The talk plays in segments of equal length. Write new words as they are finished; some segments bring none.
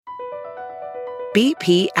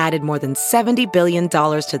BP added more than $70 billion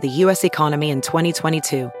to the U.S. economy in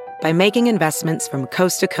 2022 by making investments from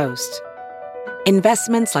coast to coast.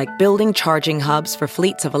 Investments like building charging hubs for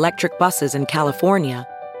fleets of electric buses in California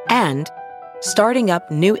and starting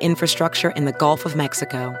up new infrastructure in the Gulf of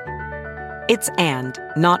Mexico. It's and,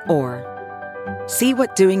 not or. See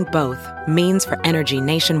what doing both means for energy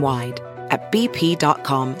nationwide at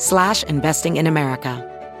bp.com/investing in America.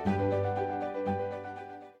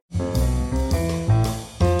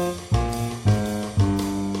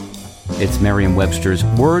 It's Merriam-Webster's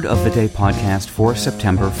Word of the Day podcast for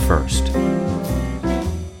September 1st.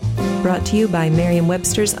 Brought to you by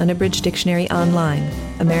Merriam-Webster's Unabridged Dictionary Online,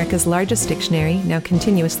 America's largest dictionary, now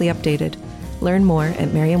continuously updated. Learn more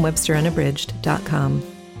at merriam-websterunabridged.com.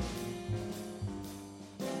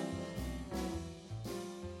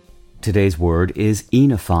 Today's word is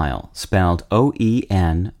oenophile, spelled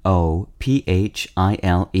oenophile.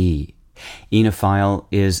 Oenophile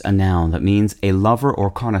is a noun that means a lover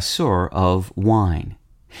or connoisseur of wine.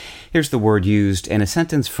 Here's the word used in a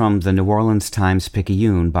sentence from the New Orleans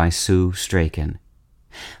Times-Picayune by Sue Strachan.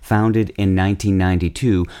 Founded in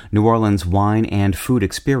 1992, New Orleans' wine and food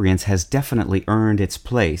experience has definitely earned its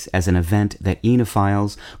place as an event that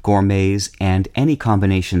oenophiles, gourmets, and any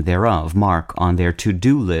combination thereof mark on their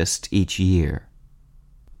to-do list each year.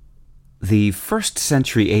 The 1st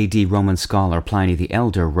century AD Roman scholar Pliny the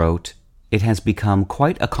Elder wrote, "It has become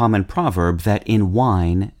quite a common proverb that in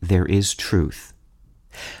wine there is truth."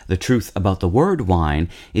 The truth about the word wine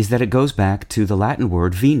is that it goes back to the Latin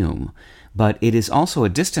word vinum, but it is also a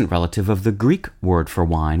distant relative of the Greek word for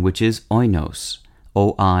wine, which is oinos,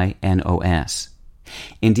 oinos.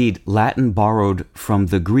 Indeed, Latin borrowed from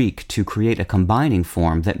the Greek to create a combining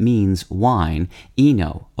form that means wine,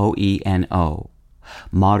 eno, oeno.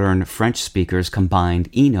 Modern French speakers combined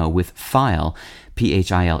eno with phile,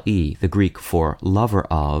 phile, the Greek for lover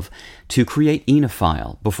of, to create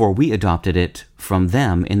oenophile before we adopted it from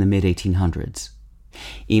them in the mid-1800s.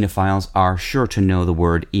 Oenophiles are sure to know the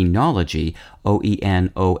word enology,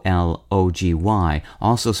 oenology,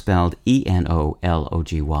 also spelled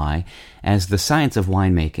enology, as the science of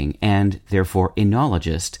winemaking, and therefore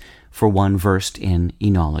enologist, for one versed in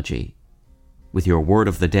enology. With your word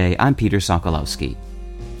of the day, I'm Peter Sokolowski.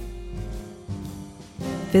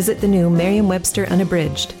 Visit the new Merriam-Webster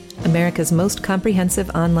Unabridged, America's most comprehensive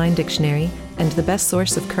online dictionary and the best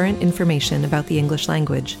source of current information about the English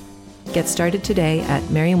language. Get started today at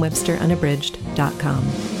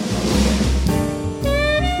merriam-websterunabridged.com.